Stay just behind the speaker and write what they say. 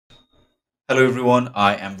Hello everyone,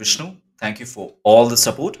 I am Vishnu. Thank you for all the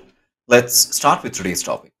support. Let's start with today's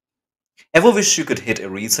topic. Ever wish you could hit a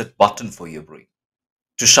reset button for your brain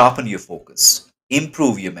to sharpen your focus,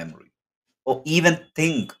 improve your memory, or even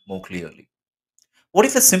think more clearly? What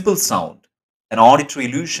if a simple sound, an auditory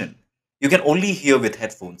illusion you can only hear with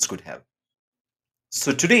headphones could help?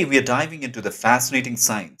 So today we are diving into the fascinating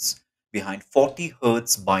science behind 40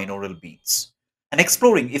 hertz binaural beats and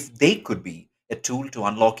exploring if they could be a tool to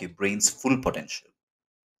unlock your brain's full potential.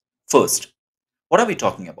 First, what are we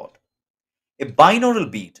talking about? A binaural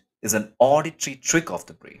beat is an auditory trick of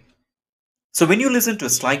the brain. So when you listen to a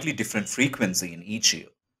slightly different frequency in each ear,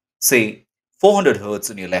 say 400 hertz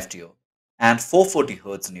in your left ear and 440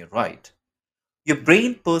 hertz in your right, your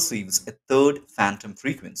brain perceives a third phantom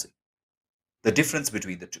frequency, the difference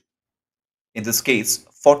between the two. In this case,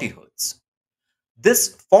 40 hertz. This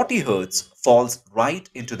 40 hertz falls right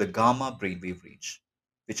into the gamma brainwave range,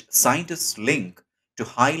 which scientists link to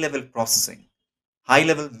high level processing, high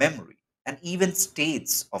level memory, and even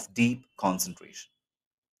states of deep concentration.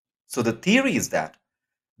 So the theory is that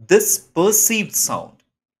this perceived sound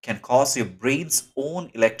can cause your brain's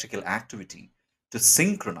own electrical activity to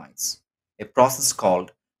synchronize, a process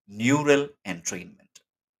called neural entrainment.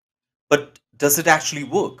 But does it actually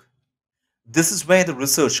work? This is where the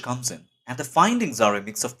research comes in, and the findings are a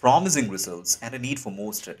mix of promising results and a need for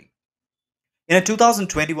more study. In a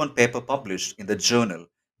 2021 paper published in the journal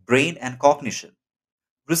Brain and Cognition,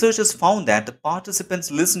 researchers found that the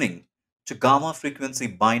participants listening to gamma frequency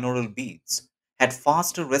binaural beats had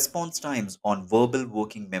faster response times on verbal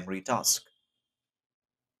working memory tasks.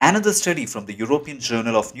 Another study from the European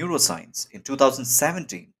Journal of Neuroscience in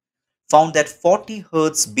 2017 found that 40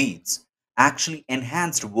 Hz beats actually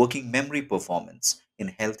enhanced working memory performance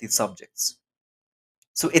in healthy subjects.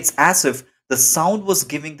 So it's as if the sound was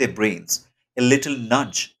giving their brains a little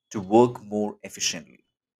nudge to work more efficiently.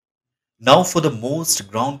 Now, for the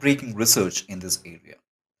most groundbreaking research in this area.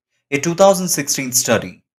 A 2016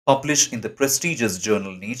 study published in the prestigious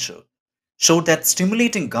journal Nature showed that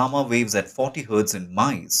stimulating gamma waves at 40 Hz in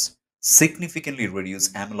mice significantly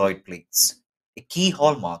reduced amyloid plaques, a key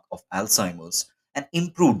hallmark of Alzheimer's, and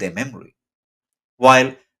improved their memory.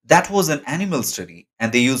 While that was an animal study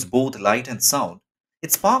and they used both light and sound,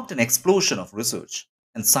 it sparked an explosion of research,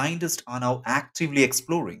 and scientists are now actively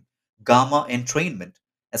exploring gamma entrainment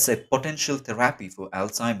as a potential therapy for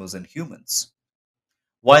Alzheimer's in humans.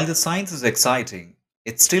 While the science is exciting,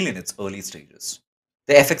 it's still in its early stages.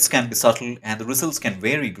 The effects can be subtle and the results can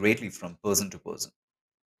vary greatly from person to person.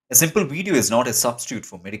 A simple video is not a substitute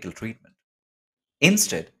for medical treatment.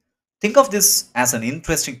 Instead, think of this as an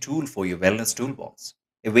interesting tool for your wellness toolbox,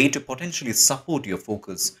 a way to potentially support your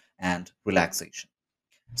focus and relaxation.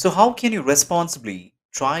 So, how can you responsibly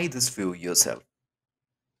try this for yourself?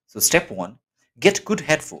 So, step one, get good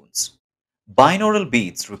headphones. Binaural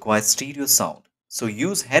beats require stereo sound, so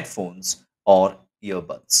use headphones or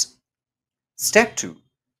earbuds. Step 2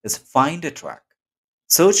 is find a track.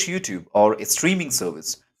 Search YouTube or a streaming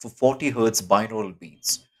service for 40 Hz binaural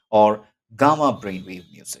beats or gamma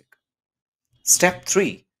brainwave music. Step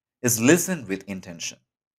 3 is listen with intention.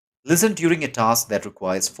 Listen during a task that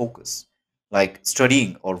requires focus, like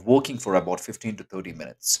studying or working for about 15 to 30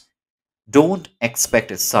 minutes. Don't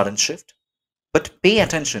expect a sudden shift, but pay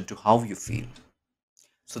attention to how you feel.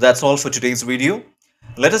 So that's all for today's video.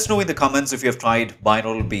 Let us know in the comments if you have tried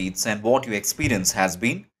binaural beats and what your experience has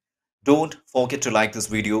been. Don't forget to like this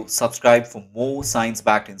video, subscribe for more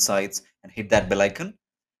science-backed insights, and hit that bell icon.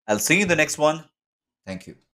 I'll see you in the next one. Thank you.